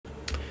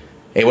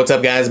Hey, what's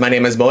up guys? My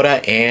name is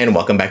Moda and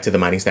welcome back to the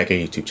Mining Stacker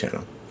YouTube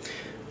channel.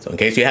 So in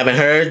case you haven't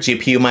heard,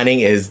 GPU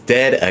mining is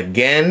dead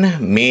again,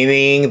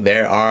 meaning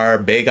there are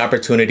big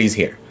opportunities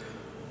here.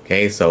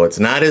 Okay, so it's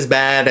not as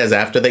bad as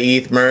after the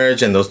ETH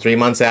merge and those 3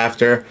 months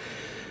after.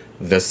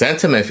 The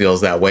sentiment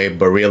feels that way,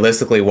 but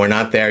realistically we're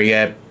not there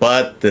yet,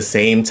 but the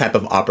same type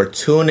of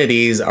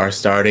opportunities are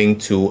starting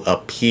to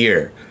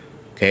appear.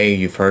 Okay,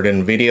 you've heard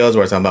in videos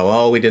where it's talking about,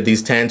 oh, we did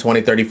these 10,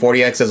 20, 30,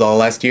 40Xs all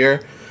last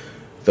year.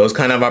 Those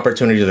kind of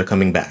opportunities are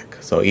coming back.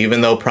 So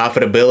even though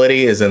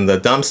profitability is in the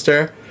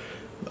dumpster,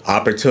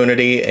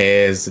 opportunity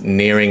is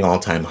nearing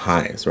all-time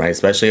highs, right?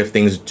 Especially if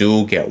things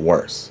do get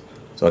worse.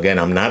 So again,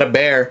 I'm not a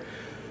bear,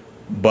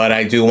 but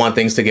I do want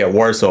things to get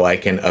worse so I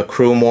can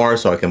accrue more,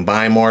 so I can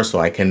buy more, so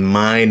I can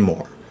mine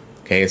more.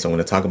 Okay, so I'm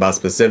going to talk about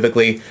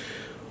specifically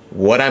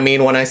what I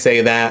mean when I say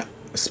that,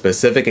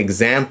 specific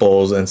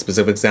examples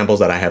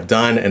that I have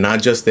done, and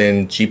not just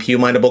in GPU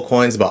mineable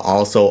coins, but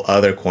also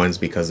other coins,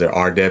 because there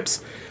are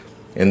dips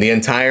in the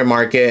entire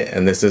market,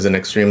 and this is an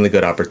extremely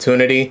good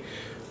opportunity,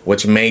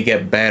 which may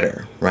get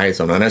better, right?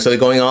 So I'm not necessarily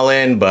going all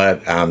in,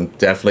 but I'm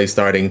definitely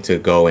starting to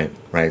go in,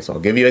 right? So I'll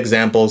give you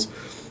examples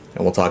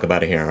and we'll talk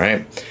about it here, all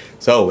right?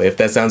 So if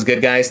that sounds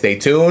good, guys, stay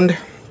tuned.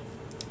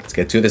 Let's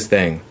get to this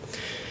thing.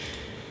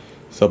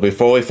 So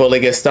before we fully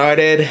get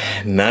started,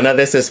 none of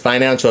this is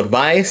financial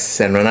advice,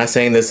 and we're not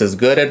saying this is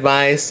good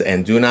advice,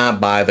 and do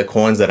not buy the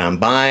coins that I'm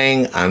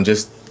buying. I'm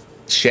just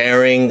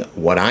sharing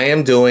what I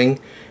am doing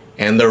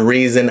and the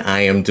reason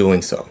I am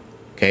doing so.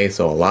 Okay,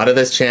 so a lot of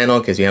this channel,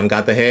 because you haven't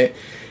got the hit,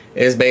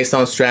 is based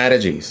on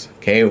strategies.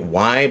 Okay,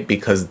 why?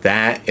 Because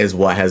that is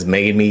what has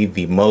made me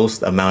the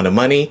most amount of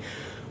money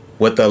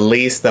with the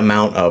least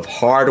amount of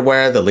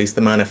hardware, the least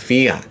amount of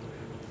fiat.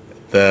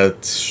 The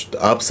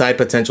upside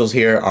potentials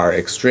here are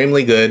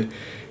extremely good,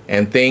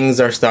 and things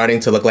are starting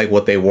to look like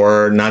what they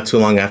were not too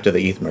long after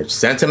the ETH merge.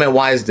 Sentiment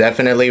wise,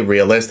 definitely,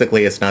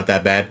 realistically, it's not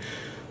that bad.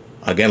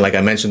 Again, like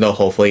I mentioned though,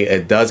 hopefully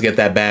it does get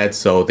that bad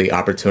so the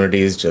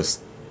opportunities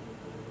just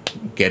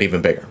get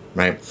even bigger,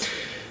 right?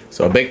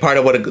 So a big part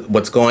of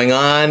what's going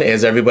on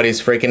is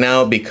everybody's freaking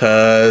out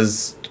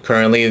because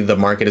currently the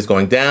market is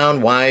going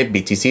down. Why?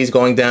 BTC is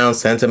going down,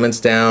 sentiment's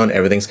down,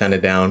 everything's kind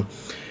of down.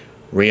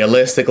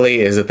 Realistically,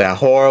 is it that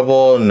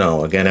horrible?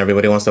 No. Again,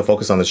 everybody wants to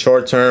focus on the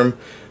short term.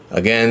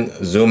 Again,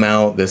 zoom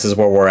out. This is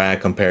where we're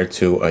at compared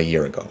to a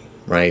year ago,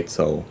 right?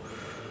 So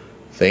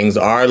things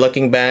are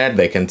looking bad.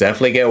 They can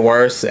definitely get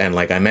worse. And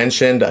like I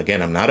mentioned,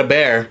 again, I'm not a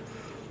bear,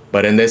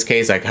 but in this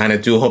case, I kind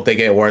of do hope they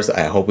get worse.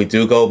 I hope we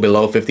do go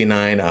below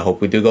 59. I hope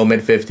we do go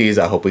mid 50s.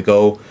 I hope we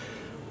go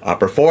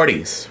upper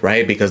 40s,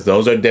 right? Because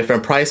those are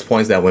different price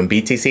points that when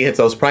BTC hits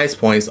those price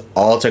points,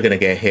 alts are going to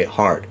get hit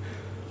hard.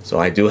 So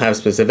I do have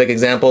specific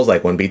examples,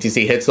 like when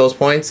BTC hits those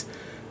points,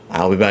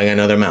 I'll be buying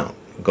another amount.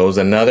 Goes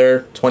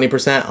another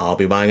 20%, I'll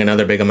be buying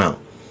another big amount.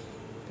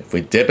 If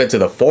we dip into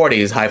the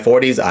 40s, high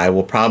 40s, I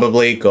will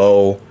probably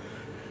go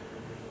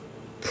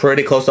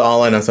pretty close to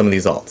all in on some of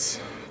these alts.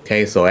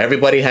 Okay, so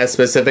everybody has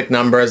specific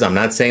numbers. I'm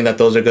not saying that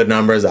those are good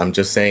numbers. I'm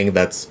just saying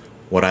that's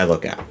what I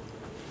look at.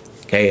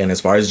 Okay, and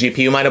as far as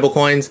GPU mineable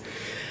coins,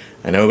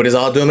 I know everybody's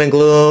all doom and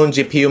gloom.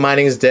 GPU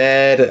mining is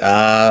dead.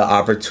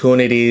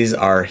 Opportunities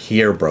are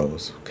here,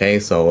 bros. Okay,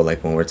 so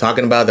like when we're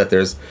talking about that,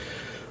 there's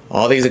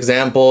all these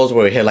examples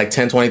where we hit like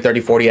 10, 20, 30,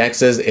 40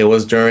 X's. It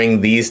was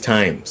during these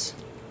times.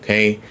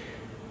 Okay,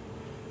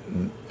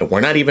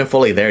 we're not even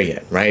fully there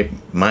yet, right?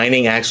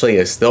 Mining actually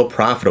is still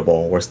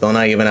profitable. We're still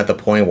not even at the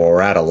point where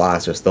we're at a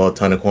loss. There's still a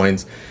ton of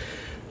coins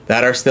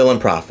that are still in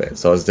profit.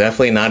 So it's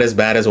definitely not as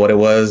bad as what it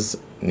was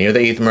near the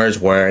ETH merge,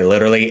 where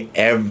literally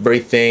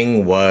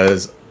everything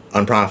was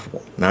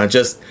unprofitable. Not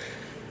just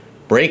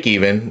break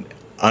even,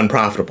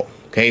 unprofitable.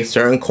 Okay,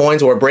 certain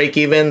coins were break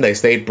even. They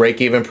stayed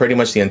break even pretty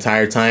much the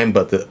entire time,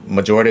 but the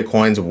majority of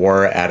coins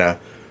were at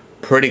a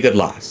pretty good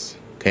loss.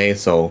 Okay,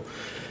 so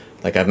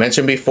like I've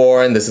mentioned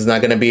before, and this is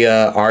not going to be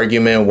an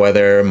argument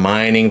whether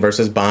mining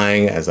versus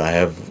buying, as I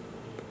have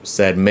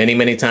said many,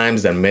 many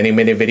times and many,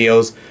 many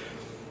videos,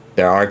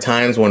 there are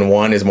times when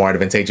one is more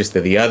advantageous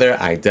to the other.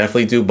 I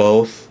definitely do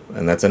both,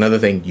 and that's another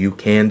thing. You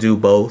can do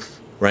both,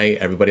 right?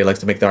 Everybody likes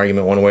to make the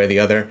argument one way or the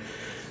other.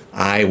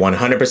 I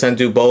 100%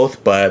 do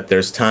both, but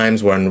there's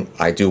times when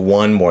I do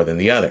one more than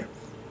the other,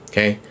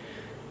 okay?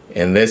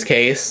 In this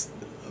case,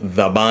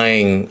 the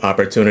buying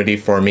opportunity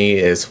for me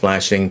is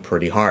flashing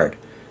pretty hard.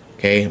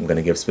 Okay, I'm going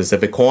to give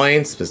specific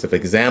coins,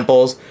 specific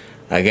examples.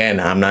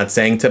 Again, I'm not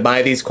saying to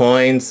buy these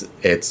coins.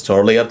 It's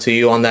totally up to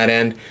you on that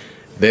end.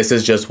 This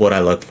is just what I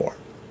look for.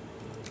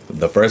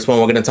 The first one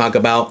we're going to talk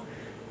about,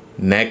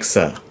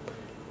 Nexa.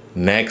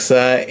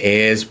 Nexa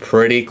is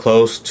pretty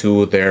close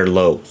to their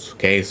lows.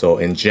 Okay, so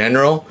in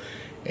general,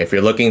 if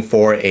you're looking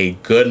for a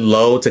good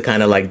low to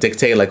kind of like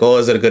dictate like, oh,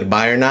 is it a good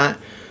buy or not?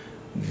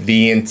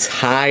 The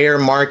entire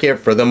market,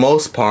 for the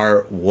most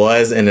part,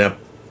 was in a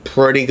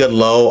pretty good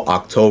low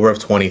October of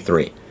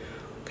 23.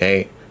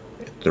 Okay,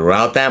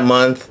 throughout that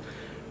month,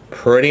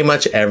 pretty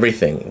much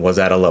everything was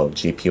at a low.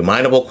 GPU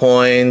mineable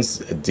coins,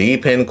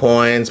 DPIN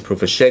coins,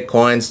 proof of shit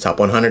coins, top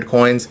 100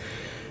 coins.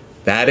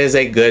 that is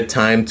a good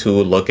time to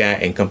look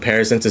at in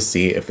comparison to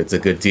see if it's a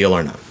good deal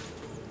or not.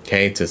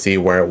 Okay, to see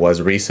where it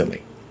was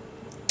recently.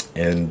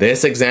 In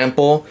this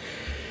example,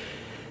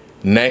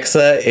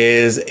 Nexa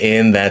is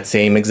in that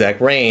same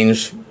exact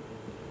range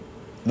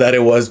that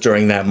it was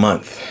during that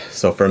month.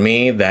 So for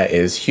me, that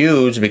is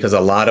huge because a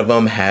lot of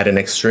them had an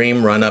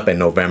extreme run up in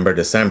November,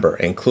 December,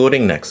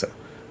 including Nexa.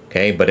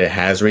 Okay, but it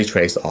has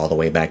retraced all the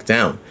way back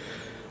down.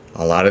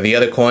 A lot of the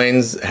other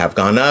coins have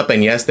gone up,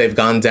 and yes, they've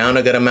gone down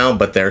a good amount,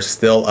 but they're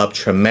still up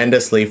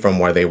tremendously from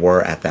where they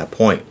were at that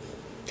point.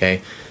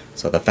 Okay,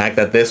 so the fact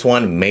that this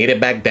one made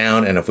it back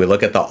down, and if we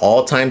look at the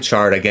all-time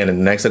chart, again,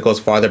 Nexa goes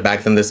farther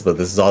back than this, but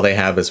this is all they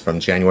have is from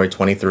January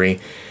 23.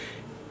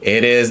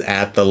 It is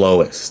at the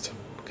lowest.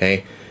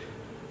 Okay,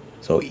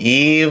 so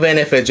even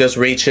if it just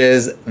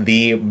reaches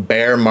the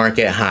bear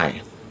market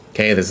high,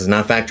 okay, this is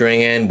not factoring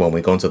in when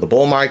we go into the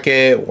bull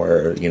market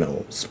or, you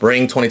know,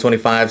 spring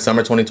 2025,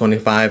 summer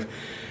 2025.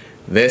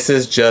 This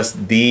is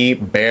just the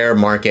bear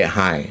market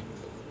high.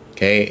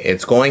 Okay,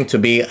 it's going to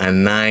be a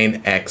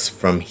 9x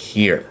from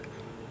here.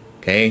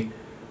 Okay,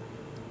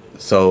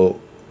 so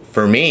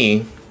for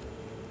me,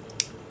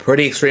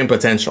 pretty extreme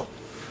potential.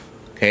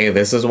 Okay,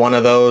 this is one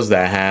of those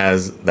that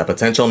has the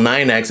potential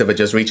 9x if it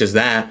just reaches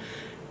that.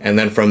 And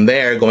then from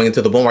there, going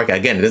into the bull market,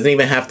 again, it doesn't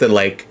even have to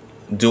like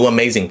do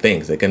amazing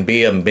things. It can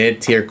be a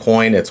mid-tier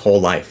coin its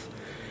whole life.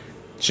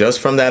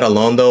 Just from that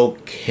alone, though,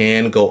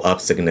 can go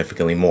up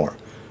significantly more.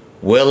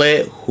 Will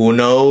it? Who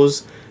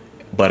knows?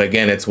 But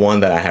again, it's one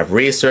that I have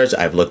researched,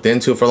 I've looked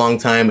into for a long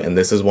time, and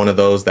this is one of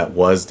those that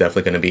was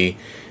definitely going to be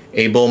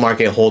a bull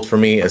market hold for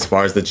me as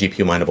far as the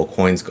GPU mineable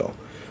coins go.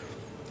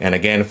 And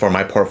again, for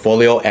my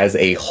portfolio as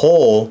a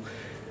whole,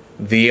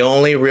 the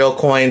only real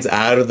coins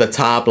out of the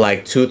top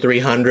like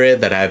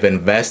 200-300 that I've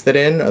invested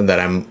in, and that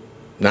I'm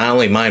not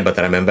only mine, but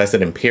that I'm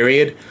invested in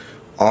period,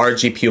 are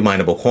GPU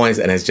mineable coins.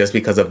 And it's just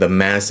because of the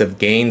massive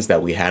gains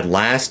that we had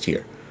last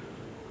year.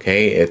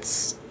 Okay,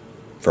 it's,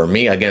 for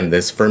me, again,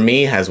 this for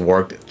me has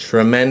worked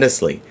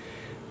tremendously.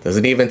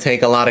 Doesn't even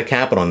take a lot of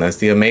capital. And that's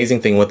the amazing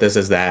thing with this,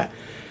 is that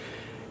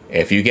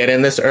if you get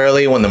in this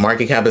early when the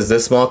market cap is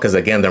this small, because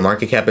again, their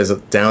market cap is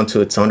down to,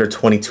 it's under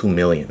 22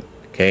 million.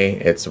 Okay,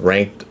 it's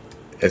ranked,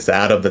 it's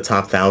out of the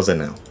top 1,000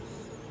 now.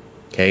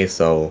 Okay,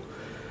 so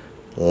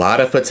a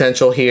lot of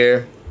potential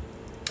here.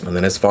 And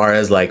then as far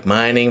as like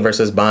mining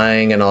versus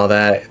buying and all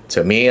that,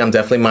 to me, I'm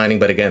definitely mining,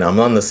 but again, I'm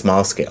on the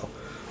small scale.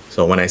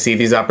 So when I see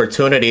these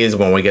opportunities,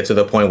 when we get to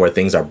the point where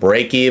things are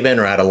break even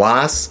or at a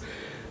loss,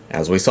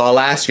 as we saw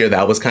last year,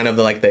 that was kind of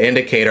like the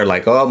indicator,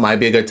 like, oh, it might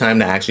be a good time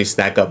to actually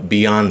stack up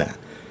beyond that.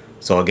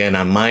 So again,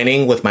 I'm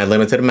mining with my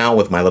limited amount,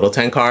 with my little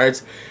 10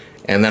 cards,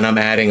 and then I'm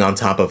adding on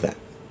top of that.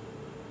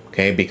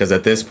 Okay, because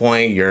at this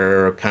point,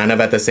 you're kind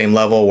of at the same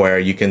level where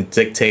you can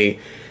dictate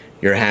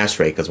your hash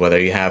rate, because whether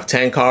you have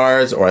 10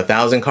 cards or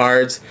 1,000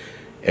 cards,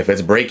 if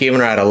it's break even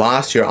or at a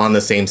loss, you're on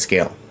the same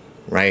scale,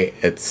 right?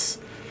 It's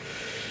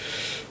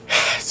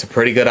a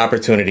pretty good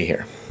opportunity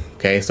here.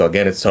 Okay, so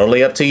again, it's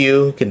totally up to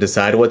you. You can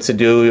decide what to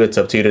do. It's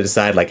up to you to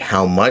decide like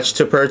how much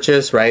to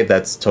purchase, right?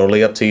 That's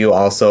totally up to you.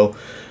 Also,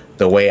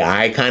 the way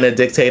I kind of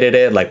dictated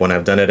it, like when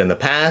I've done it in the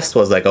past,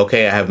 was like,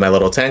 okay, I have my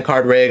little 10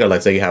 card rig, or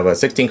let's say you have a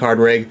 16 card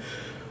rig,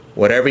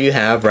 whatever you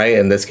have, right?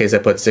 In this case, I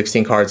put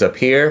 16 cards up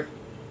here.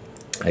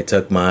 I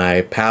took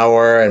my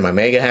power and my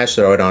mega hash,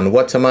 throw it on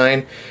what to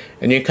mine,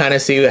 and you kind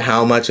of see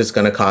how much it's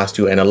going to cost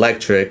you in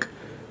electric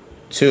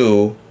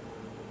to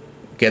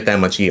get that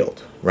much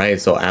yield, right?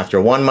 So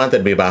after 1 month,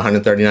 it'd be about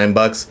 139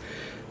 bucks.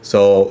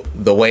 So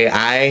the way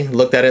I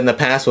looked at it in the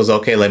past was,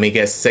 okay, let me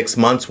get 6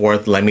 months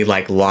worth. Let me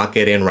like lock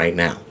it in right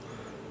now.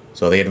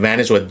 So the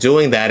advantage with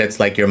doing that, it's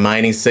like you're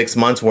mining 6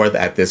 months worth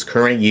at this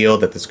current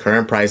yield, at this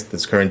current price,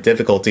 this current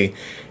difficulty,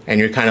 and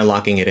you're kind of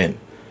locking it in.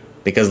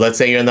 Because let's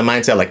say you're in the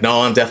mindset like,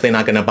 no, I'm definitely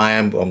not going to buy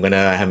them. I'm going to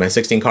have my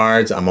 16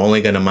 cards. I'm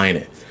only going to mine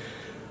it.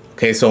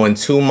 Okay, so in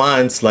 2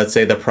 months, let's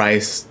say the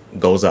price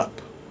goes up.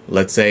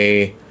 Let's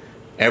say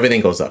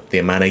everything goes up. The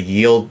amount of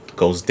yield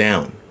goes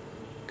down.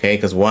 Okay,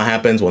 because what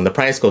happens when the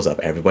price goes up?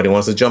 Everybody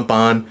wants to jump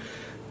on.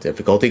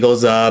 Difficulty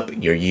goes up.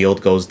 Your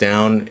yield goes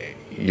down.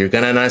 You're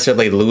going to not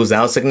necessarily lose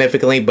out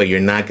significantly, but you're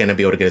not going to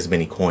be able to get as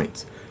many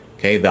coins.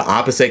 Okay, the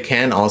opposite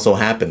can also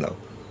happen though.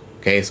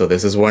 Okay, so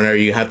this is where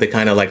you have to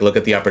kind of like look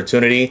at the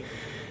opportunity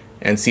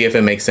and see if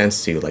it makes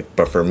sense to you. Like,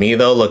 but for me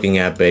though, looking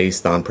at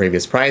based on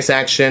previous price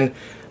action,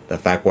 the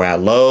fact we're at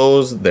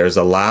lows, there's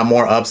a lot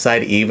more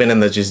upside even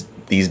in the just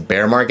these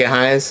bear market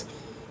highs.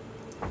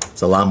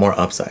 It's a lot more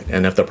upside.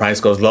 And if the price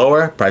goes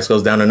lower, price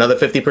goes down another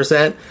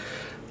 50%,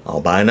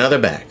 I'll buy another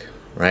bag,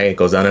 right? It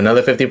goes down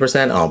another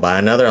 50%, I'll buy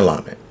another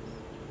allotment.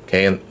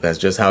 Okay, and that's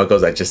just how it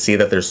goes. I just see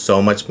that there's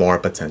so much more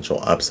potential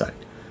upside.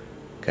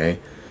 Okay.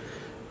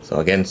 So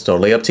again, it's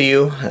totally up to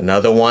you.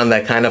 Another one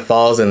that kind of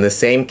falls in the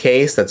same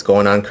case that's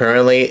going on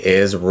currently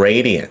is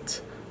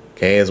Radiant.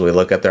 Okay, as we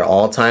look at their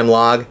all-time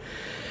log,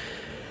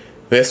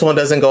 this one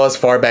doesn't go as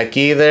far back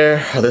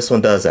either. Oh, this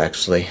one does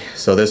actually.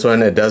 So this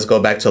one, it does go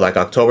back to like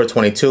October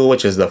 22,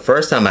 which is the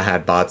first time I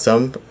had bought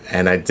some,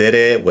 and I did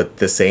it with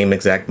the same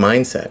exact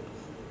mindset.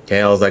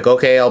 Okay, I was like,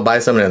 okay, I'll buy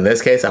some. And in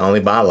this case, I only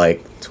bought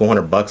like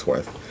 200 bucks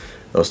worth.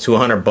 Those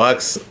 200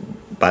 bucks,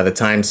 by the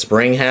time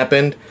spring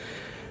happened,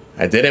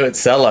 I didn't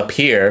sell up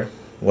here.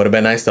 Would have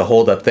been nice to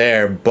hold up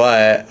there,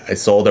 but I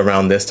sold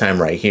around this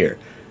time right here.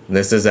 And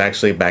this is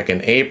actually back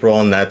in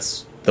April, and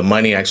that's the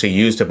money I actually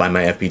used to buy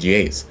my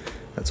FPGAs.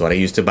 That's what I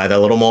used to buy that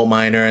little Molt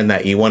miner, and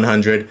that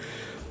E100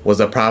 was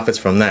the profits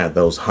from that.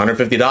 Those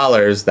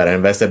 $150 that I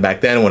invested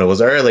back then when it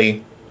was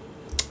early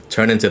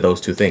turned into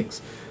those two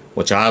things.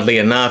 Which oddly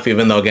enough,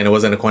 even though again it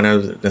wasn't a coin I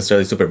was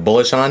necessarily super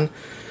bullish on,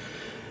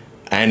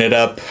 I ended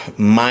up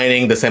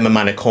mining the same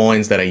amount of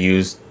coins that I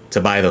used to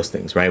buy those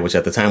things, right? Which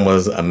at the time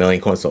was 1 million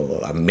coins. So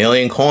 1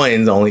 million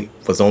coins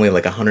was only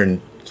like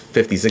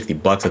 150, 60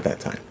 bucks at that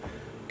time.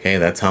 Okay,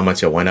 that's how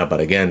much it went up.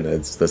 But again,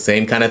 it's the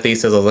same kind of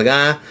thesis. I was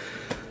like,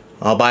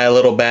 I'll buy a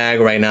little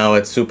bag. Right now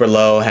it's super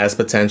low, has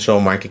potential.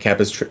 Market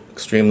cap is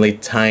extremely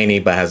tiny,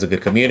 but has a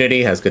good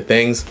community, has good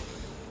things.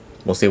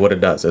 We'll see what it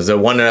does. Is there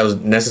one that I was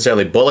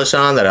necessarily bullish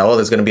on that, oh,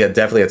 there's going to be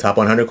definitely a top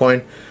 100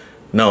 coin?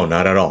 No,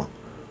 not at all.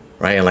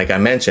 Right? And like I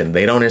mentioned,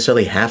 they don't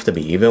necessarily have to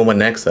be. Even with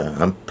Nexa,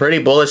 I'm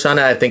pretty bullish on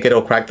it. I think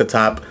it'll crack the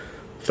top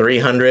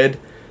 300.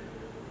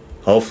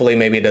 Hopefully,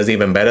 maybe it does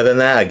even better than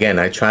that. Again,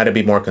 I try to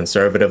be more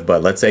conservative,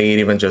 but let's say it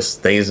even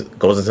just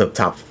goes into the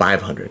top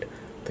 500.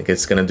 I think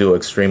it's going to do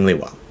extremely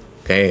well.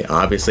 Okay,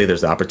 obviously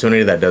there's the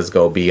opportunity that does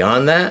go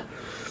beyond that,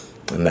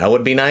 and that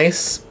would be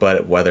nice,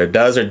 but whether it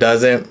does or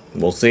doesn't,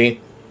 we'll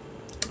see.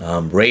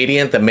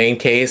 Radiant, the main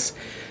case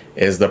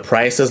is the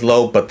price is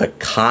low, but the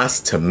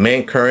cost to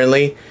mint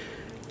currently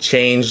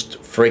changed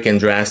freaking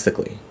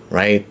drastically,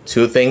 right?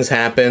 Two things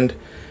happened.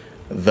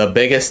 The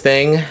biggest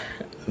thing,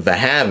 the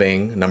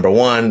halving, number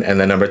one, and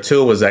then number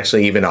two was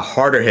actually even a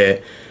harder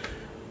hit,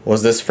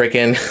 was this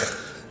freaking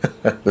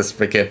this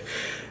freaking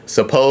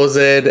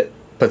supposed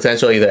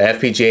potential either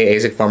FPGA,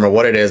 ASIC farm, or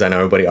what it is. I know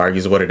everybody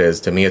argues what it is.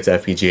 To me, it's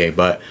FPGA,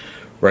 but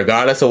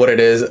regardless of what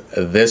it is,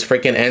 this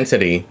freaking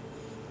entity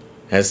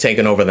has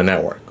taken over the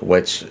network,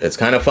 which it's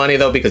kind of funny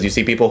though, because you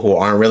see people who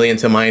aren't really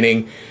into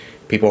mining,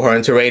 people who are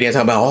into Radiant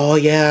talking about, oh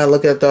yeah,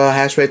 look at the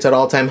hash rates at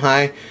all-time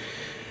high.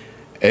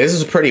 This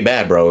is pretty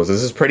bad, bros.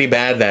 This is pretty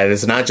bad that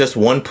it's not just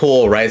one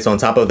pool, right? So on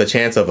top of the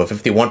chance of a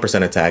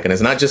 51% attack, and it's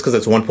not just because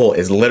it's one pool,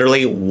 it's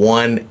literally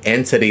one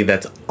entity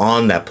that's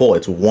on that pool.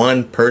 It's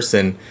one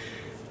person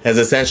has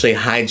essentially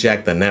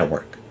hijacked the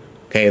network.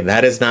 Okay,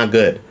 that is not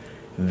good.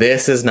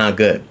 This is not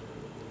good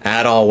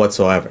at all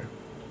whatsoever.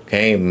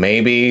 Okay,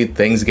 maybe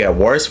things get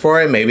worse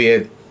for it. Maybe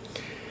it,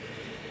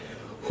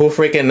 who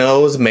freaking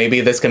knows?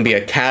 Maybe this can be a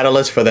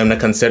catalyst for them to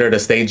consider to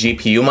stay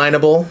GPU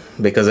mineable,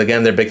 because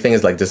again, their big thing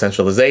is like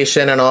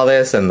decentralization and all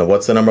this. And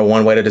what's the number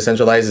one way to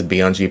decentralize is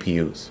be on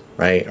GPUs,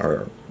 right?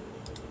 Or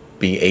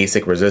be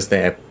ASIC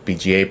resistant,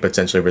 FPGA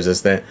potentially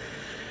resistant.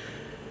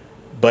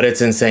 But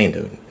it's insane,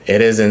 dude.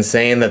 It is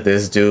insane that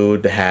this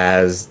dude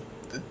has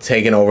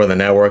taken over the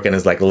network and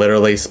is like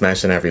literally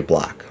smashing every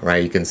block,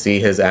 right? You can see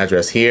his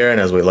address here, and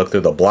as we look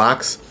through the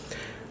blocks,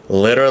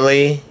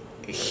 literally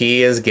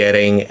he is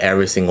getting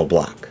every single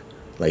block.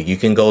 Like you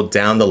can go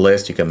down the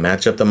list, you can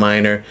match up the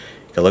miner,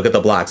 you can look at the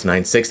blocks,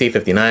 960,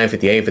 59,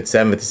 58,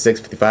 57, 56,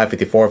 55,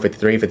 54,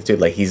 53, 52.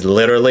 Like he's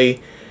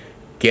literally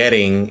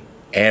getting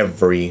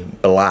every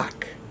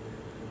block.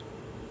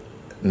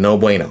 No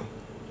bueno.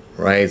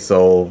 Right,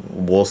 so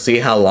we'll see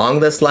how long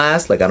this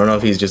lasts. Like I don't know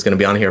if he's just gonna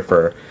be on here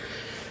for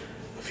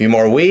a few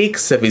more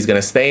weeks, if he's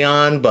gonna stay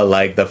on, but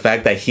like the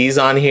fact that he's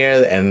on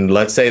here, and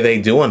let's say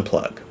they do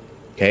unplug,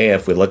 okay,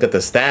 if we look at the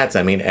stats,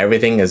 I mean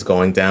everything is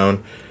going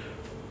down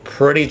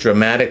pretty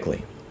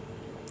dramatically.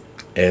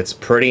 It's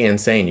pretty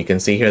insane. You can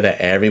see here that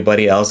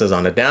everybody else is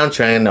on a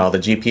downtrend. All the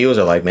GPUs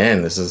are like,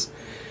 man, this is,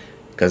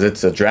 because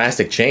it's a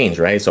drastic change,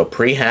 right? So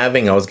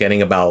pre-halving I was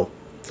getting about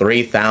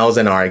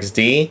 3,000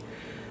 RXD.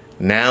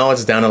 Now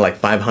it's down to like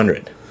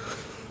 500,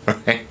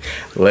 right?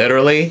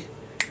 Literally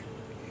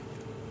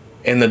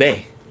in the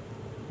day.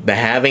 The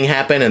halving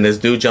happened and this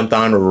dude jumped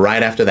on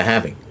right after the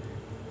halving.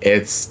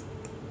 It's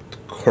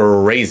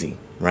crazy,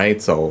 right?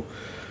 So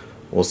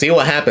we'll see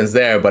what happens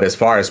there. But as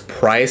far as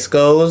price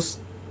goes,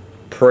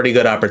 pretty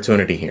good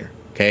opportunity here.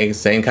 Okay,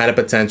 same kind of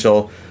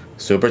potential.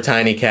 Super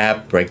tiny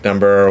cap, break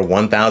number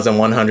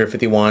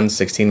 1,151,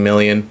 16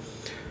 million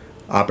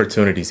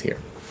opportunities here.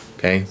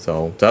 Okay,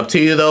 so it's up to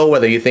you though,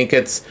 whether you think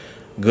it's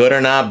good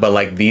or not, but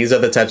like these are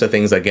the types of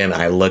things, again,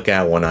 I look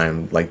at when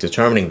I'm like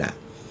determining that.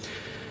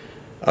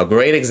 A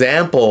great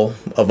example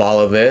of all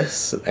of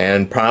this,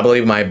 and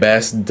probably my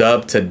best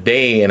dub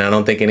today, and I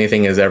don't think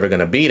anything is ever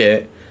going to beat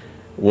it,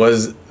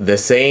 was the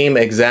same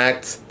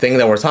exact thing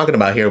that we're talking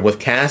about here with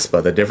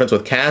Kaspa. The difference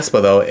with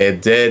Kaspa though,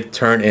 it did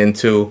turn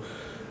into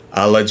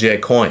a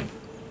legit coin.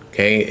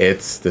 Okay,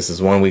 this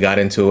is one we got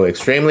into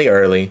extremely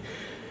early.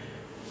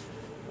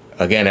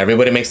 Again,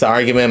 everybody makes the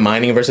argument,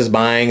 mining versus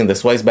buying,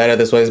 this way's better,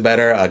 this way's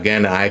better.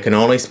 Again, I can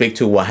only speak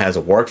to what has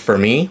worked for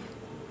me.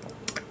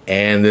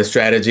 And this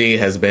strategy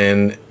has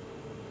been,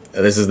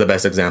 this is the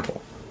best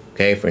example.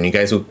 Okay, for you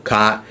guys who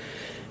caught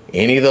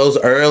any of those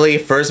early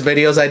first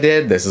videos I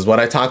did, this is what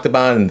I talked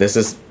about, and this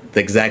is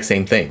the exact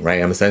same thing,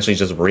 right? I'm essentially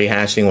just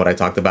rehashing what I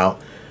talked about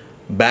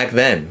back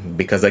then,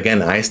 because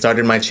again, I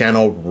started my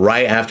channel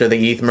right after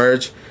the ETH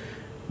merge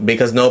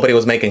because nobody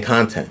was making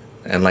content.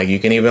 And like, you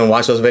can even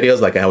watch those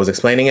videos, like I was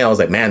explaining it, I was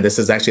like, man, this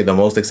is actually the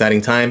most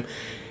exciting time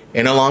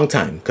in a long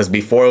time, because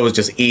before it was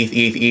just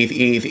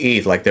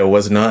ETH, like there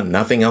was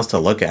nothing else to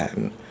look at.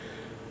 And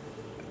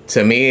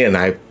to me, and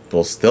I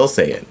will still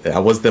say it,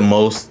 that was the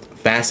most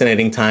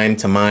fascinating time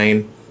to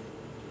mine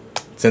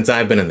since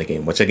I've been in the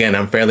game, which again,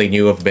 I'm fairly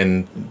new. I've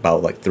been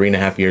about like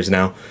 3.5 years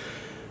now,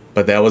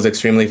 but that was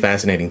extremely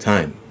fascinating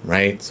time,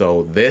 right?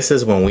 So this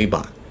is when we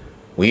bought.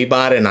 We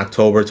bought in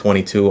October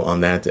 22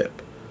 on that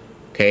dip.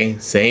 Okay,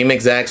 same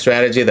exact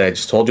strategy that I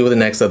just told you with the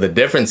Nexa. The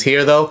difference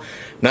here though,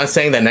 not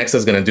saying that Nexa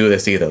is going to do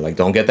this either. Like,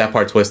 don't get that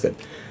part twisted.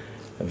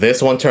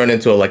 This one turned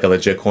into like a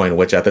legit coin,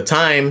 which at the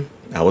time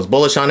I was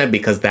bullish on it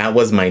because that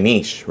was my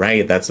niche,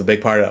 right? That's a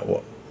big part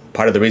of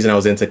the reason I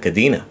was into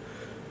Kadena.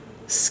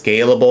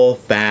 Scalable,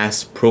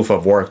 fast, proof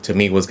of work to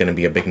me was going to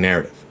be a big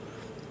narrative.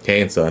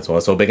 Okay, and so that's why I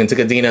was so big into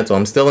Kadena. So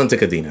I'm still into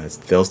Kadena. I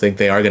still think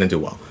they are going to do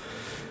well.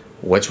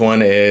 Which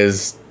one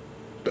is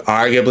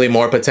arguably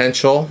more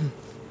potential?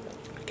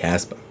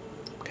 Kaspa.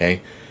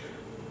 Okay,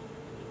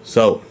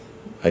 so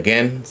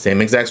again, same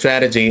exact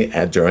strategy.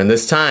 During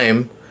this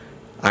time,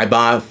 I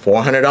bought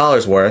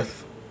 $400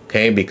 worth.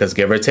 Okay, because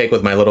give or take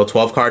with my little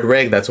 12 card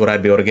rig, that's what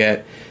I'd be able to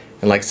get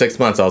in like 6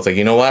 months. I was like,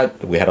 you know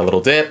what? We had a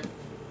little dip.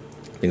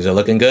 Things are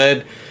looking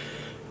good.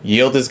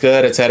 Yield is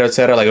good, etc.,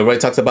 etc. Like everybody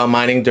talks about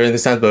mining during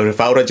this time, but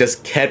if I would have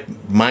just kept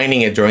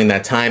mining it during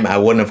that time, I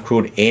wouldn't have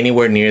accrued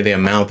anywhere near the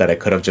amount that I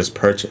could have just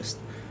purchased,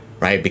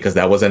 right? Because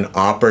that was an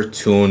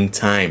opportune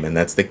time, and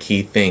that's the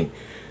key thing.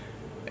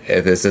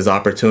 This is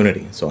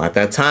opportunity. So at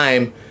that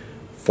time,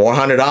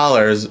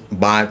 $400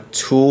 bought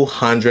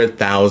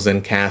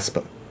 200,000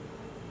 Kaspa.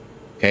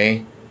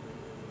 Okay,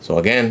 so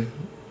again,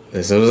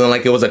 this wasn't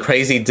like it was a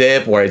crazy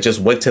dip where it just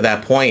went to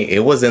that point.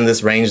 It was in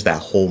this range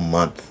that whole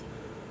month.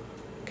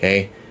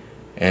 Okay,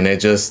 and it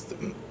just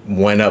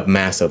went up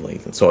massively.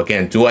 So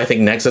again, do I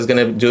think Nexa is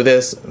going to do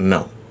this?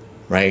 No,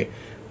 right?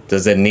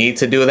 Does it need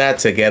to do that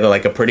to get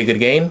like a pretty good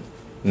gain?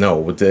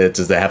 No.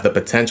 Does it have the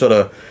potential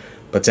to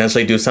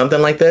potentially do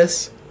something like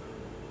this?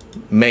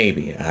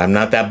 Maybe. I'm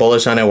not that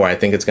bullish on it where I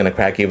think it's going to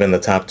crack even the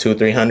top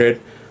 200-300.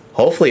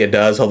 Hopefully it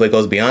does. Hopefully it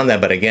goes beyond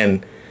that. But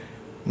again,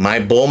 my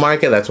bull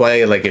market, that's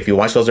why, like, if you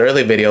watch those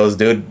early videos,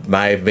 dude,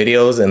 my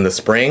videos in the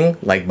spring,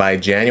 like by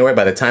January,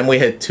 by the time we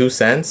hit 2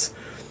 cents,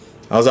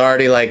 I was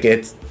already like,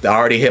 it's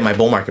already hit my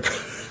bull market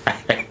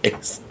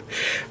price.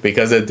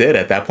 Because it did.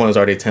 At that point, it was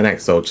already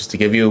 10x. So just to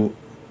give you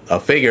a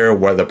figure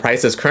where the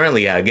price is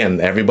currently at, again,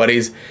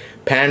 everybody's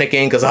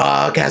panicking because,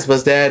 oh,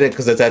 Kaspa's dead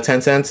because it's at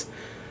 10 cents.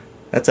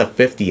 That's a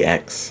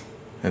 50x.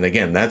 And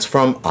again, that's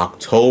from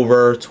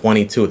October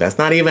 22. That's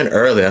not even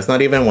early. That's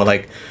not even what,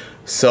 like,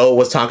 So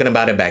was talking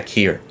about it back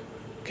here.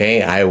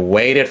 Okay, I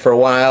waited for a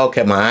while,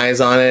 kept my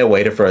eyes on it,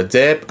 waited for a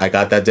dip. I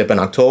got that dip in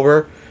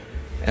October,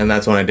 and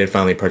that's when I did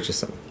finally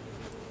purchase them.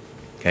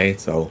 Okay,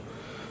 so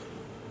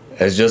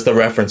it's just a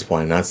reference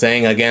point. Not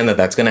saying, again, that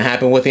that's going to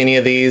happen with any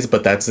of these,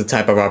 but that's the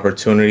type of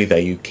opportunity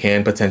that you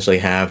can potentially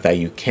have that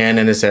you can't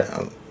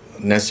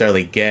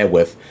necessarily get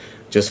with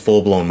just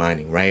full-blown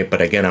mining, right?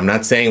 But again, I'm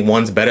not saying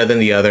one's better than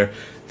the other.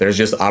 There's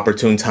just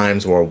opportune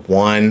times where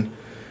one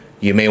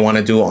you may want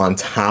to do on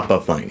top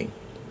of mining.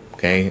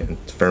 Okay, and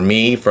for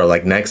me, for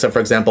like Nexa, for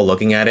example,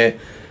 looking at it,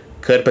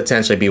 could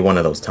potentially be one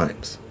of those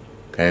times.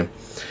 Okay.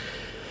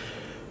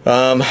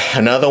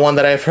 Another one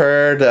that I've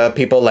heard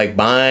people like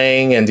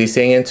buying and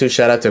DCing into,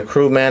 shout out to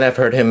Crewman, I've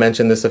heard him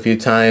mention this a few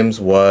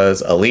times,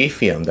 was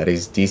Alephium, that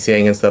he's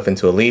DCing and stuff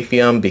into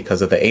Alephium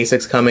because of the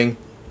ASICs coming.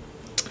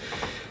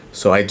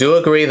 So I do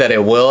agree that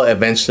it will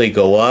eventually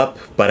go up,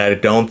 but I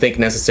don't think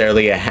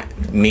necessarily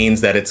it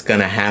means that it's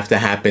going to have to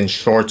happen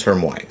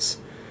short-term wise.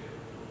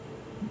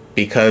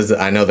 Because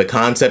I know the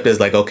concept is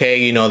like,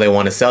 okay, you know, they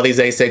want to sell these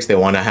ASICs, they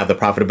want to have the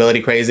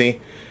profitability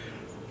crazy.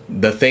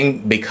 The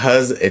thing,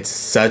 because it's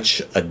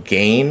such a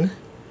gain,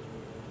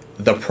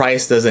 the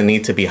price doesn't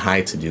need to be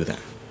high to do that.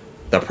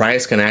 The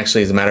price can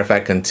actually, as a matter of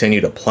fact, continue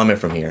to plummet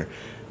from here.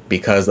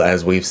 Because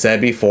as we've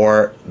said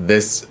before,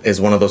 this is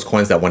one of those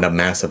coins that went up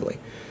massively.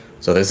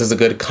 So this is a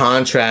good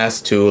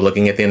contrast to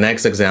looking at the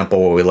next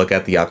example where we look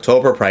at the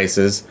October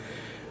prices,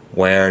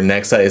 where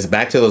Nexa is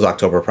back to those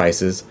October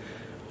prices.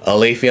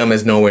 Alephium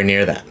is nowhere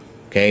near that.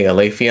 Okay,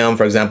 Alephium,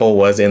 for example,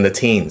 was in the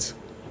teens.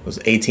 It was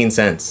 18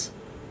 cents.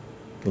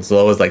 As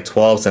low as like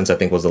 12 cents, I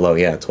think was the low.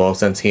 Yeah, 12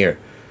 cents here.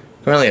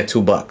 Currently at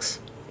 $2.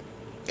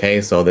 Okay,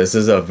 so this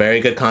is a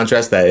very good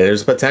contrast that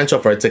there's potential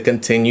for it to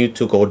continue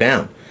to go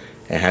down.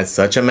 It has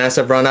such a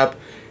massive run up.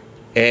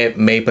 It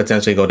may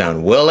potentially go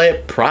down. Will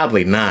it?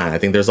 Probably not. I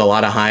think there's a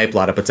lot of hype, a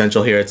lot of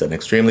potential here. It's an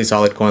extremely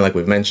solid coin like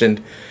we've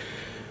mentioned.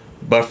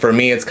 But for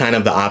me, it's kind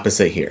of the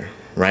opposite here,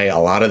 right? A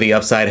lot of the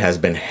upside has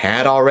been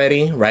had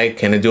already, right?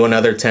 Can it do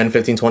another 10,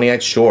 15,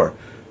 20x? Sure.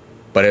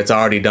 But it's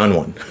already done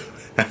one.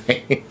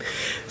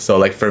 So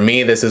like for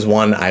me, this is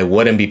one I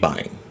wouldn't be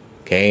buying.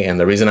 Okay. And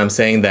the reason I'm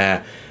saying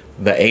that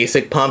the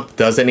ASIC pump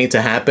doesn't need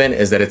to happen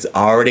is that it's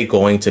already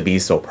going to be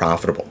so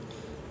profitable.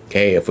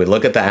 Okay. If we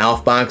look at the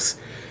Alpha box,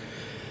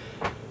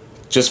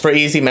 Just for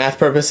easy math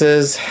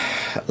purposes,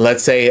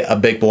 let's say a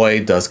big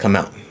boy does come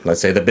out.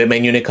 Let's say the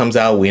Bitmain unit comes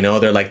out. We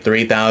know they're like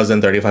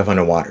 3,000,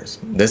 3,500 watts.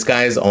 This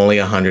guy is only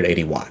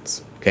 180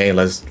 watts. Okay,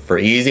 for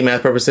easy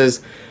math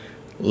purposes,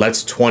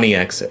 let's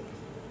 20x it.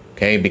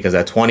 Okay, because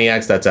at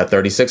 20x, that's at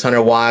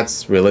 3,600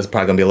 watts. Realistically,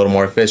 probably gonna be a little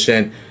more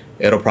efficient.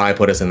 It'll probably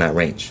put us in that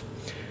range.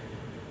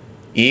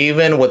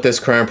 Even with this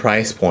current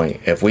price point,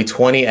 if we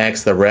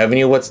 20x the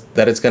revenue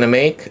that it's gonna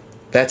make,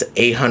 that's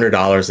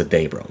 $800 a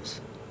day,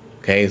 bros.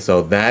 Okay,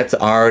 so that's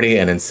already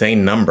an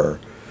insane number.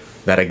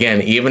 That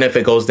again, even if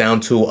it goes down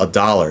to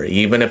 $1,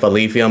 even if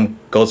Alephium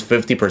goes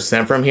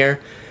 50% from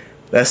here,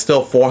 that's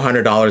still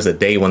 $400 a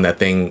day when that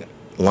thing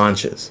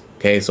launches.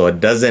 Okay, so it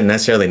doesn't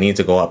necessarily need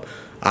to go up.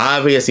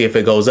 Obviously, if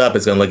it goes up,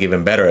 it's going to look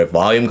even better. If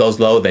volume goes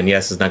low, then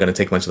yes, it's not going to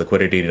take much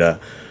liquidity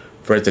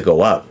for it to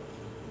go up.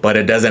 But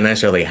it doesn't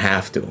necessarily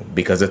have to,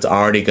 because it's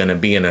already going to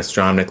be an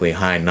astronomically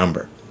high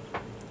number.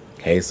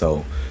 Okay,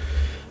 so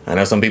I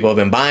know some people have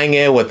been buying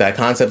it with that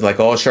concept like,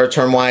 oh,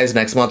 short-term wise,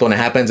 next month when it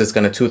happens, it's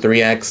going to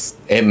 2-3x.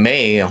 It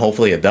may, and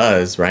hopefully it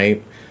does,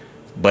 right?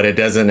 But it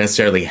doesn't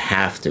necessarily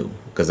have to,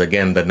 because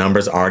again, the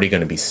number's already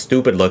going to be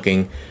stupid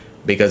looking,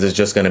 because it's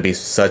just going to be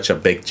such a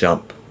big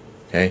jump.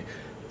 Okay,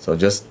 so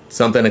just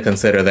something to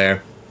consider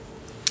there.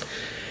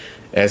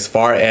 As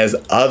far as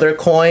other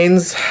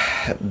coins,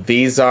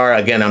 these are,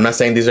 again, I'm not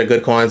saying these are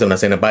good coins. I'm not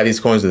saying to buy these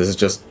coins. This is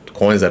just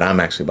coins that I'm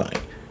actually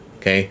buying.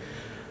 Okay,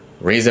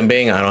 reason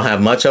being, I don't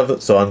have much of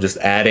it, so I'm just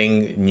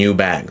adding new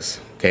bags.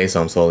 Okay,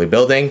 so I'm slowly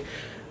building.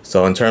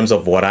 So in terms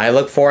of what I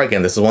look for,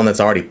 again, this is one that's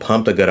already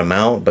pumped a good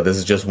amount, but this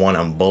is just one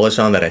I'm bullish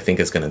on that I think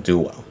is going to do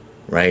well.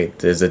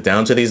 Right? Is it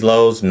down to these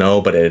lows?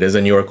 No, but it is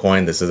a newer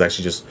coin. This is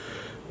actually just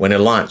when it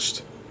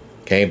launched.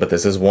 Okay, but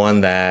this is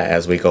one that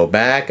as we go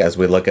back, as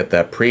we look at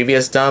that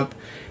previous dump,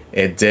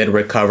 it did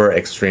recover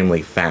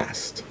extremely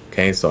fast.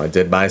 Okay, so I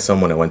did buy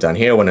some when it went down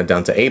here, when it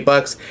down to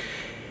 $8.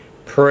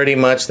 Pretty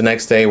much the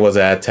next day was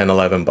at 10,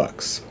 11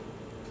 bucks.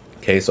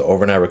 Okay, so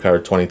overnight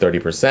recovered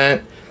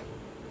 20-30%.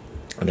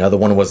 Another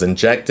one was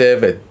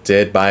Injective. It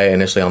did buy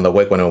initially on the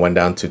wick when it went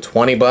down to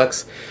 20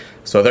 bucks.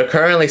 So they're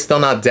currently still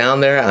not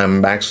down there.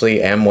 I'm actually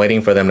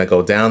waiting for them to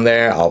go down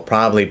there. I'll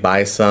probably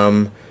buy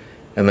some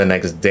in the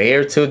next day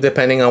or two,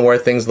 depending on where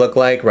things look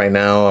like. Right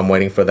now, I'm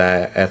waiting for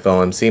that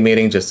FOMC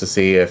meeting just to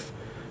see if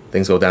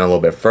things go down a little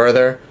bit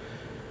further.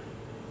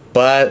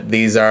 But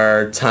these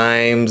are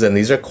times, and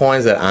these are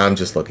coins that I'm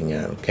just looking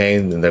at, okay?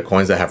 And they're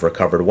coins that have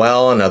recovered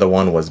well. Another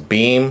one was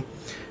Beam.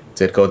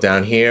 Did go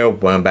down here,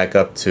 went back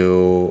up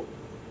to,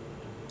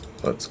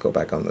 let's go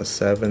back on the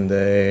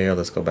 7-day, or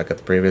let's go back at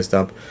the previous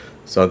dump.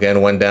 So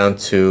again, went down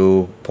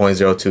to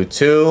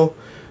 0.022,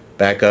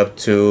 back up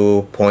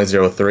to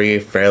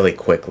 0.03 fairly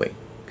quickly.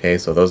 Okay,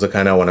 so those are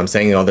kind of what I'm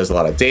saying. You know, there's a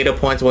lot of data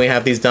points when we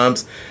have these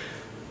dumps.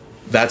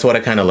 That's what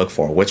I kind of look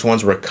for. Which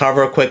ones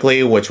recover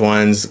quickly, which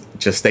ones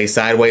just stay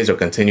sideways or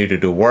continue to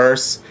do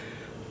worse.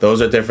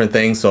 Those are different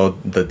things. So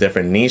the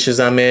different niches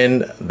I'm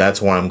in,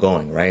 that's where I'm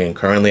going, right? And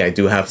currently I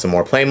do have some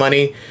more play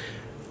money,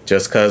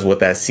 just because with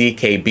that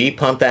CKB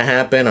pump that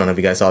happened, I don't know if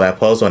you guys saw that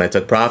post when I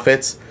took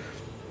profits.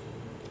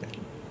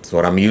 It's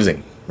what I'm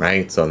using,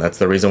 right? So that's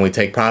the reason we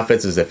take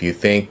profits, is if you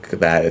think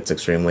that it's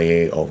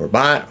extremely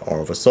overbought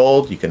or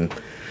oversold, you can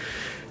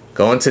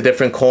go into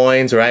different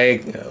coins,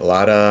 right?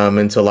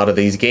 Into a lot of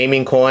these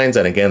gaming coins.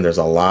 And again, there's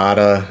a lot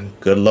of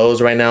good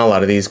lows right now. A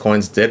lot of these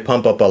coins did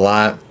pump up a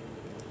lot,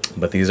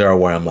 but these are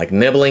where I'm like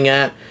nibbling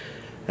at,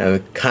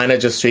 and kind of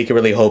just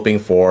secretly hoping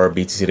for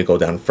BTC to go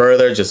down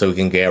further, just so we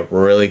can get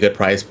really good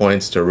price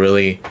points to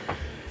really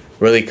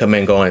come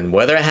in going.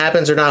 Whether it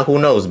happens or not, who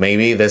knows?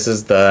 Maybe this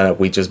is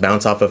we just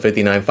bounce off of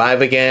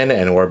 59.5 again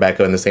and we're back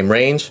in the same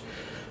range.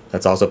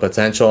 That's also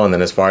potential. And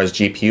then as far as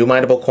GPU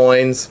mineable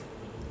coins,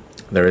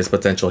 there is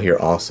potential here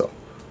also.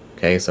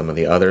 Okay, some of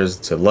the others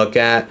to look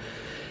at.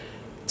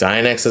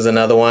 Dynex is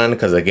another one,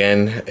 because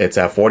again, it's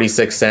at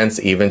 46 cents.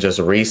 Even just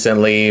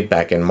recently,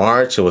 back in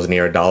March, it was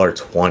near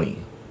 $1.20.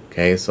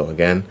 Okay, so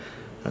again,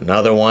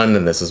 another one,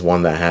 and this is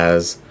one that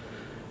has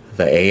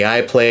the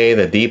AI play,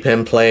 the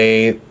DPIM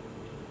play.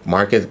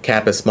 Market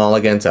cap is small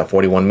again, it's at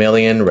 41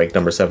 million, rake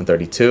number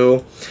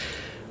 732.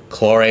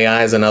 Clore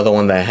AI is another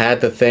one that had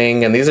the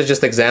thing, and these are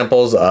just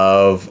examples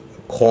of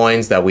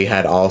coins that we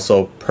had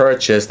also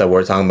purchased that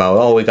we're talking about.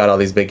 Oh, we got all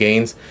these big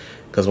gains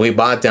because we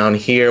bought down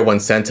here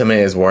when sentiment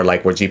is where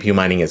GPU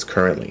mining is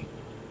currently.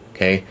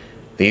 Okay,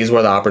 these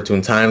were the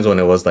opportune times when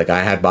it was like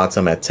I had bought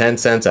some at 10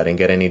 cents. I didn't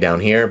get any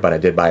down here, but I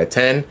did buy at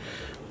 10.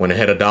 When it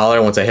hit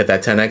 $1, once I hit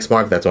that 10x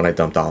mark, that's when I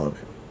dumped all of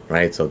it.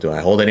 Right? So do I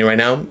hold any right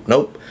now?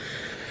 Nope.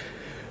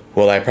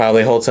 Will I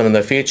probably hold some in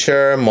the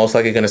future? Most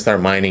likely going to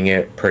start mining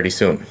it pretty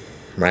soon.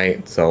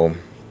 Right? So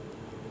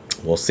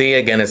we'll see.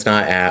 Again, it's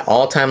not at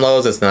all-time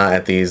lows. It's not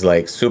at these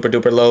like super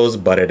duper lows,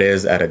 but it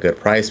is at a good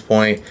price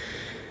point.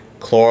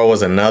 Clore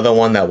was another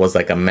one that was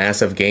like a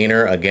massive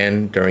gainer.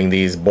 Again, during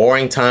these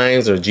boring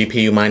times or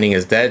GPU mining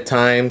is dead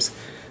times,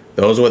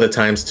 those were the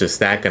times to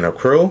stack and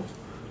accrue.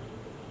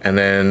 And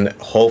then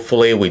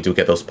hopefully we do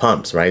get those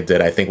pumps, right?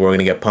 Did I think we're going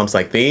to get pumps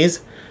like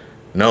these?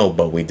 No,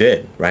 but we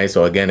did, right?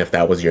 So again, if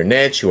that was your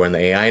niche, you were in the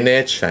AI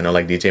niche. I know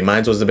like DJ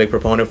Minds was a big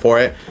proponent for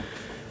it.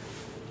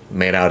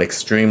 Made out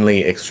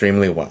extremely,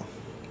 extremely well.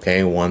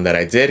 Okay, one that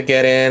I did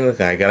get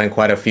in, I got in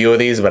quite a few of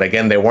these, but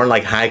again, they weren't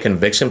like high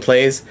conviction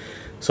plays.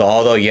 So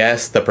although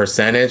yes, the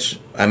percentage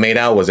I made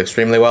out was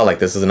extremely well, like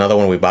this is another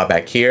one we bought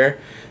back here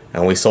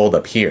and we sold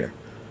up here.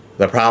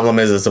 The problem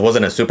is it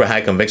wasn't a super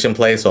high conviction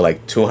play, so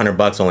like 200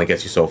 bucks only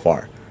gets you so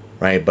far,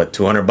 right? But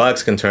 200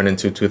 bucks can turn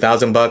into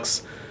 2,000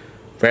 bucks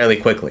fairly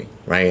quickly,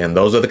 right? And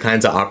those are the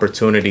kinds of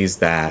opportunities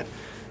that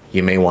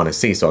you may want to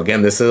see. So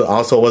again, this is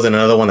also wasn't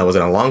another one that was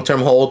in a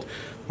long-term hold.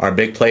 Our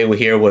big play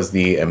here was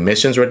the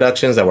emissions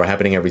reductions that were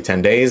happening every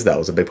 10 days. That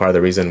was a big part of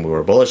the reason we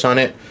were bullish on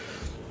it.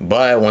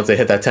 But once it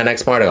hit that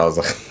 10x mark, I was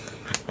like,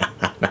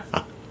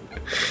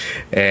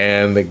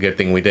 and the good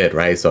thing we did,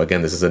 right? So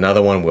again, this is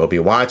another one we'll be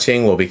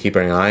watching, we'll be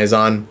keeping our eyes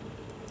on.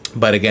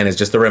 But again, it's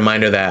just a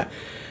reminder that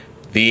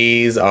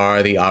these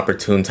are the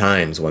opportune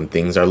times when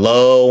things are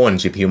low, when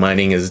GPU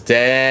mining is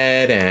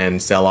dead,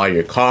 and sell all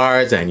your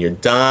cards and you're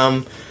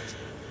dumb.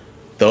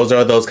 Those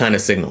are those kind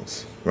of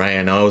signals, right?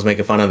 I know I was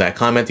making fun of that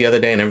comment the other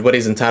day, and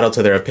everybody's entitled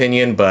to their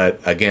opinion, but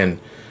again,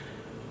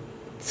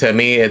 to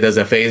me, it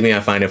doesn't faze me. I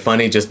find it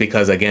funny just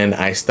because, again,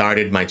 I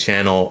started my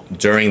channel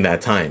during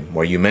that time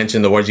where you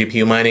mentioned the word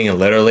GPU mining, and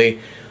literally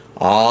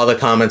all the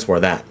comments were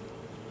that.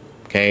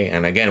 Okay,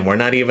 and again, we're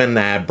not even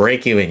at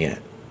break even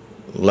yet,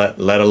 let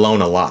alone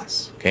a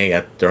loss.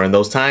 Okay, during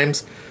those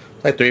times,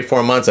 like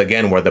 3-4 months,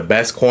 again, where the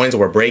best coins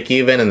were break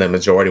even and the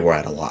majority were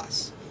at a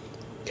loss.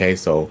 Okay,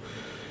 so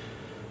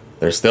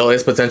there still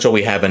is potential.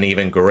 We have an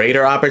even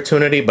greater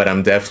opportunity, but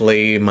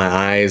my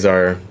eyes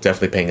are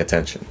definitely paying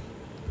attention.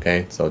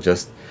 Okay, so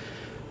just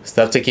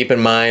stuff to keep in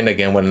mind.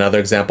 Again, with another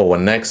example with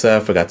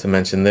Nexa, forgot to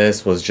mention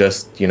this, was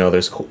just, you know,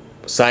 there's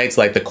sites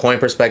like the Coin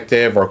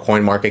Perspective or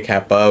Coin Market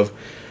Cap of,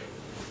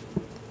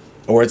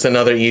 or it's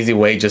another easy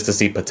way just to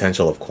see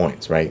potential of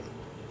coins, right?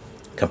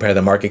 Compare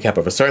the market cap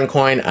of a certain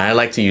coin. I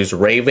like to use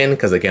Raven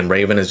because, again,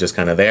 Raven is just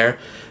kind of there.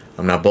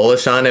 I'm not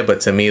bullish on it,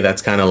 but to me,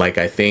 that's kind of like,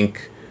 I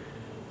think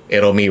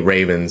it'll meet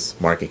Raven's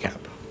market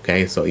cap.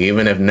 Okay, so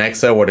even if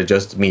Nexa were to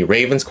just meet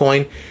Raven's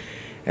coin,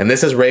 and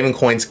this is Raven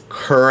Coin's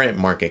current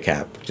market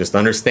cap, just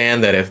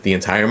understand that if the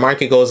entire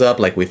market goes up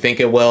like we think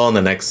it will in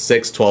the next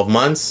 6-12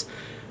 months,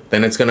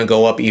 then it's going to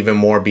go up even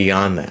more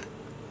beyond that.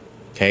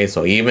 Okay,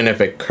 so even if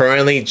it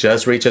currently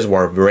just reaches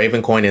where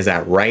Raven Coin is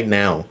at right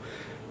now,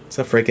 it's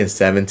a freaking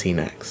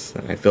 17x.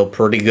 And I feel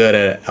pretty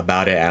good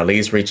about it, at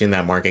least reaching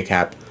that market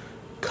cap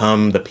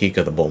come the peak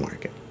of the bull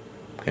market.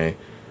 Okay,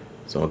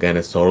 so again,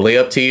 it's totally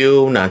up to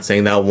you. Not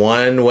saying that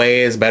one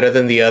way is better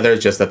than the other,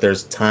 just that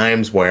there's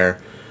times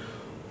where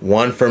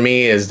one for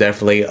me is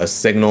definitely a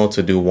signal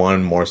to do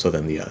one more so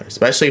than the other,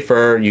 especially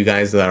for you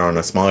guys that are on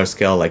a smaller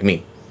scale like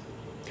me.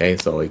 Okay,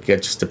 so it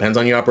just depends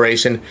on your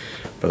operation.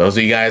 For those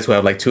of you guys who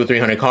have like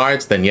 200-300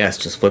 cards, then yes,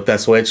 just flip that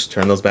switch,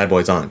 turn those bad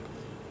boys on.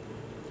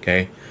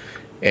 Okay,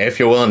 if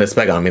you're willing to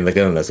spec, I mean,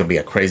 again, that's gonna be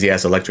a crazy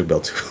ass electric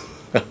bill too.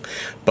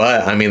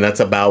 But I mean, that's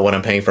about what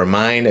I'm paying for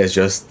mine. Is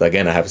just,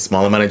 again, I have a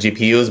small amount of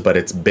GPUs, but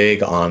it's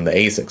big on the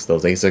ASICs.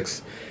 Those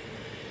ASICs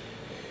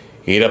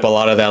eat up a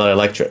lot of that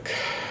electric.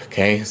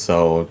 Okay,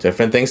 so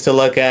different things to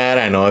look at.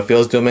 I know it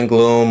feels doom and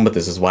gloom, but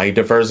this is why you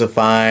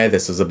diversify.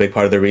 This is a big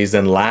part of the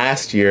reason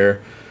last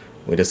year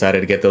we decided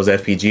to get those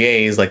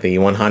FPGAs. Like the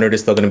E100 is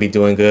still going to be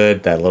doing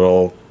good. That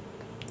little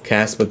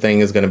Caspa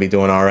thing is going to be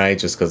doing all right,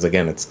 just because,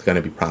 again, it's going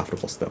to be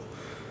profitable still.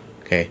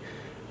 Okay,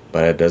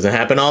 but it doesn't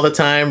happen all the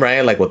time,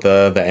 right? Like with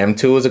the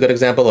M2 is a good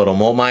example, little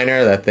mole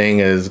miner. That thing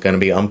is going to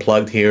be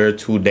unplugged here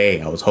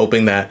today. I was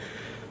hoping that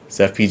this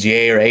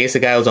FPGA or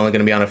ASIC guy was only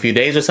going to be on a few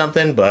days or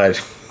something, but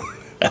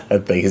I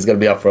think he's going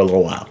to be up for a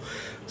little while.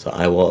 So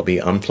I will be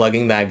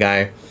unplugging that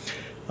guy.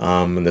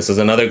 And this is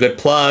another good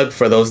plug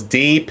for those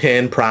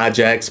D-pin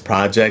projects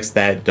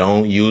that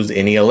don't use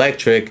any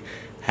electric,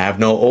 have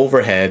no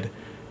overhead,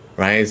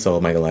 right? So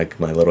my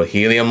little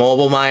Helium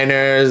mobile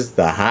miners,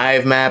 the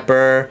Hive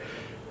Mapper,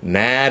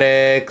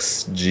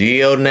 Natix,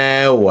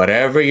 GeoNet,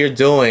 whatever you're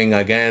doing,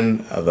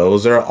 again,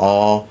 those are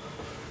all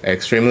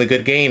extremely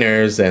good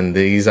gainers, and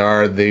these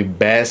are the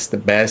best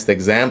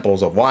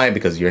examples of why,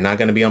 because you're not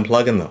going to be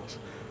unplugging those.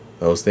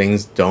 Those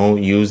things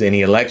don't use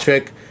any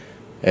electric.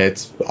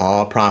 It's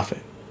all profit.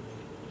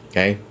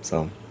 Okay,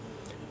 so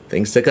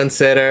things to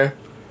consider,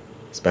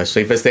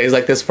 especially if it stays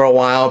like this for a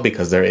while,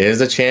 because there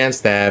is a chance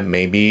that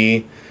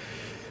maybe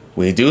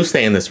we do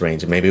stay in this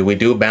range. Maybe we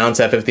do bounce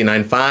at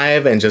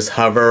 59.5 and just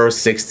hover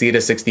 60 to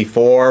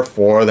 64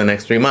 for the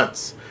next 3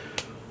 months.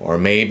 Or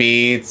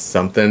maybe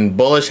something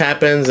bullish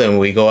happens and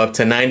we go up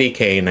to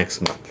 90K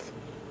next month,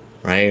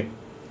 right?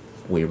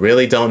 We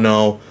really don't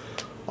know.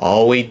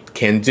 All we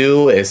can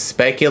do is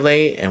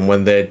speculate, and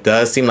when there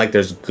does seem like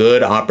there's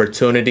good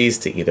opportunities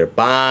to either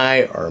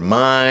buy or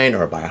mine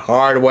or buy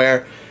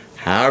hardware,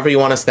 however you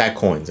want to stack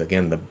coins.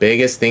 Again, the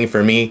biggest thing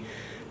for me,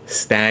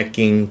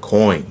 stacking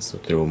coins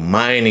through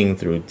mining,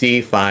 through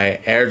DeFi,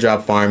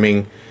 airdrop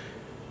farming,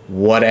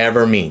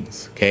 whatever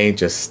means. Okay,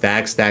 just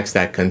stack,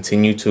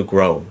 continue to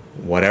grow,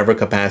 whatever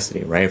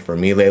capacity, right? For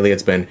me lately,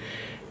 it's been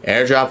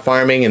airdrop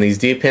farming and these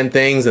deep pin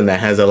things, and that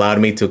has allowed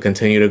me to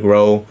continue to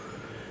grow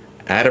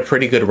at a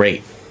pretty good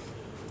rate.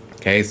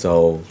 Okay,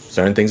 so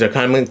certain things are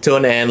coming to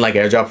an end, like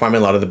airdrop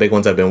farming. A lot of the big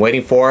ones I've been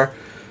waiting for,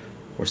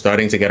 we're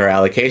starting to get our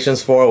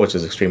allocations for, which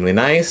is extremely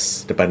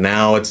nice. But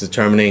now it's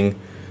determining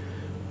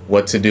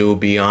what to do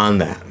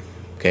beyond that.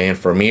 Okay, and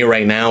for me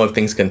right now, if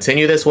things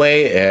continue this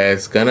way,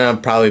 it's gonna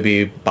probably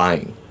be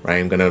buying, right?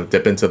 I'm gonna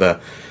dip into the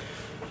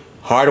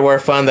hardware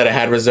fund that I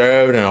had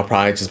reserved, and I'll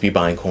probably just be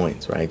buying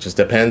coins, right? Just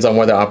depends on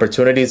where the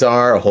opportunities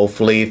are.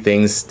 Hopefully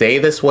things stay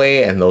this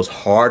way and those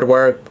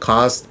hardware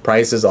cost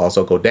prices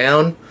also go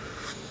down.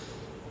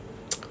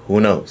 Who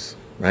knows,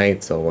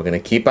 right? So we're gonna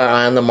keep our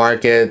eye on the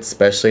market,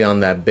 especially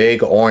on that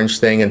big orange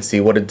thing, and see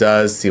what it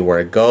does, see where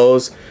it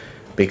goes,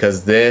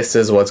 because this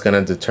is what's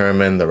gonna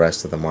determine the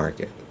rest of the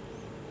market.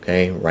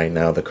 Okay, right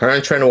now the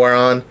current trend we're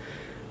on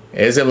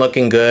isn't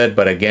looking good,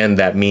 but again,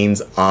 that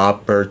means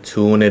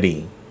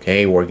opportunity.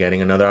 Okay, we're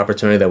getting another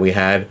opportunity that we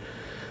had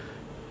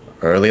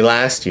early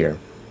last year.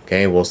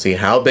 Okay, we'll see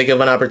how big of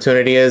an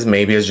opportunity is.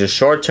 Maybe it's just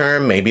short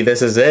term, maybe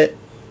this is it.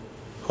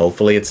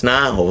 Hopefully it's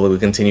not. Hopefully we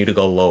continue to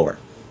go lower.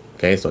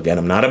 Okay, so again,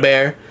 I'm not a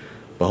bear,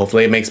 but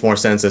hopefully it makes more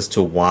sense as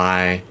to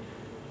why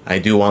I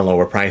do want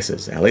lower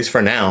prices, at least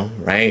for now,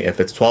 right? If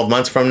it's 12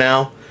 months from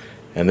now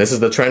and this is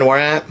the trend we're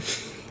at,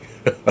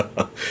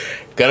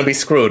 gonna be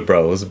screwed,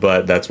 bros.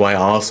 But that's why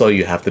also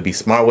you have to be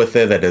smart with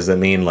it. That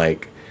doesn't mean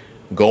like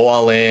go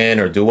all in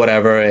or do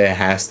whatever. It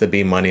has to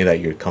be money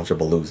that you're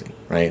comfortable losing,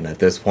 right? And at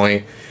this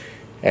point,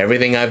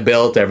 everything I've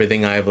built,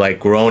 everything I've like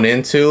grown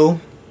into,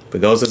 if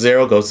it goes to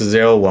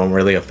zero, won't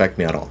really affect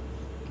me at all,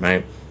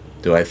 right?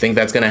 Do I think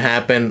that's gonna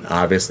happen?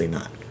 Obviously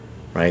not,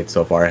 right?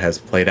 So far it has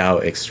played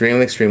out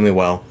extremely, extremely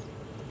well.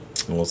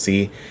 And we'll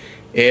see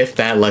if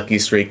that lucky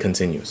streak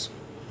continues,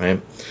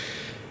 right?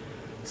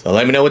 So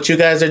let me know what you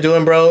guys are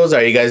doing, bros.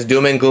 Are you guys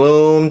doom and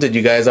gloom? Did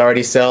you guys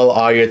already sell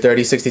all your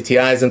 3060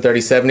 Ti's and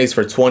 3070s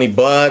for 20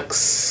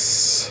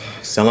 bucks?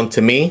 Sell them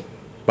to me.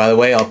 By the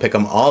way, I'll pick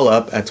them all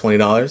up at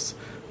 $20.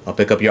 I'll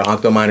pick up your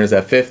Octo Miners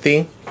at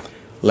 50.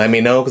 Let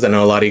me know, because I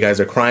know a lot of you guys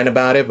are crying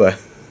about it, but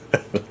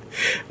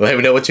let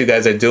me know what you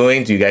guys are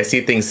doing. Do you guys see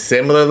things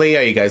similarly?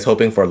 Are you guys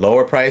hoping for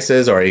lower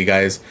prices, or are you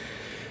guys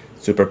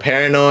super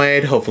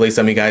paranoid? Hopefully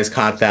some of you guys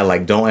caught that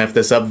like don't F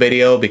this up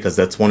video, because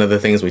that's one of the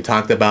things we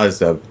talked about, is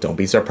don't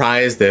be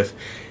surprised if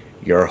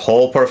your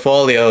whole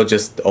portfolio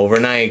just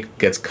overnight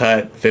gets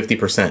cut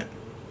 50%,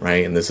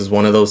 right? And this is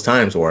one of those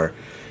times where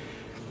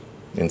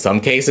in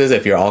some cases,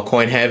 if you're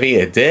altcoin heavy,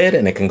 it did,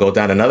 and it can go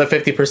down another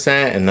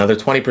 50%, another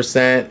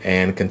 20%,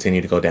 and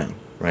continue to go down,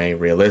 right?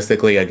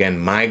 Realistically, again,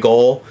 my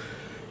goal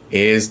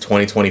is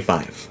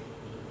 2025.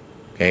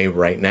 Okay,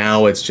 right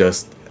now it's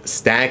just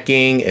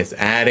stacking, it's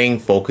adding,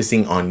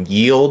 focusing on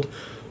yield,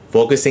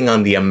 focusing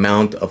on the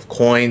amount of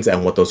coins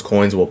and what those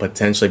coins will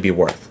potentially be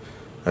worth.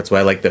 That's why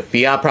I like the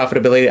fiat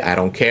profitability. I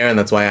don't care, and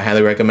that's why I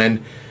highly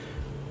recommend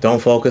don't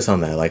focus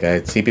on that. Like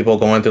I see people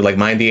going through like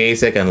Mind the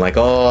ASIC and like,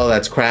 oh,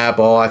 that's crap,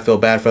 oh, I feel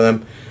bad for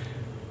them.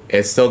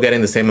 It's still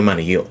getting the same amount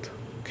of yield.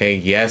 Okay,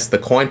 yes, the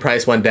coin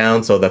price went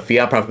down, so the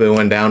fiat profitability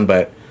went down,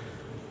 but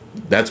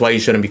that's why you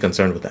shouldn't be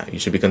concerned with that. You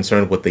should be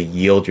concerned with the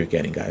yield you're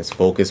getting, guys.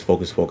 Focus,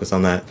 focus, focus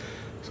on that.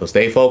 So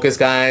stay focused,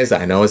 guys.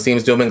 I know it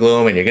seems doom and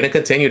gloom, and you're going to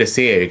continue to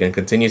see it. You're going to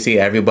continue to see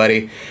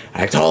everybody,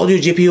 I told you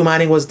GPU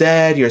mining was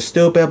dead, you're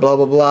stupid, blah,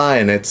 blah, blah.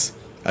 And it's,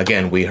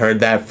 again, we heard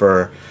that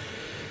for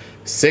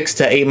 6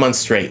 to 8 months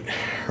straight,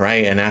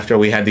 right? And after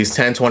we had these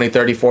 10, 20,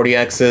 30, 40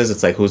 X's,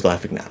 it's like, who's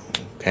laughing now?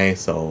 Okay,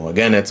 so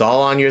again, it's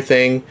all on your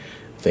thing.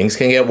 Things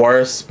can get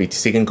worse.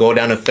 BTC can go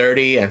down to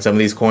 30, and some of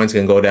these coins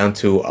can go down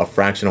to a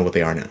fraction of what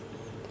they are now.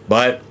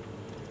 But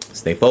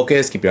stay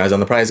focused. Keep your eyes on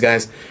the prize,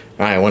 guys.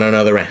 All right, I went on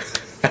another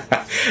rant.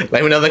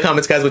 Let me know in the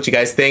comments, guys, what you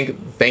guys think.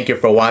 Thank you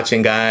for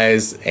watching,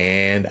 guys,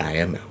 and I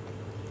am out.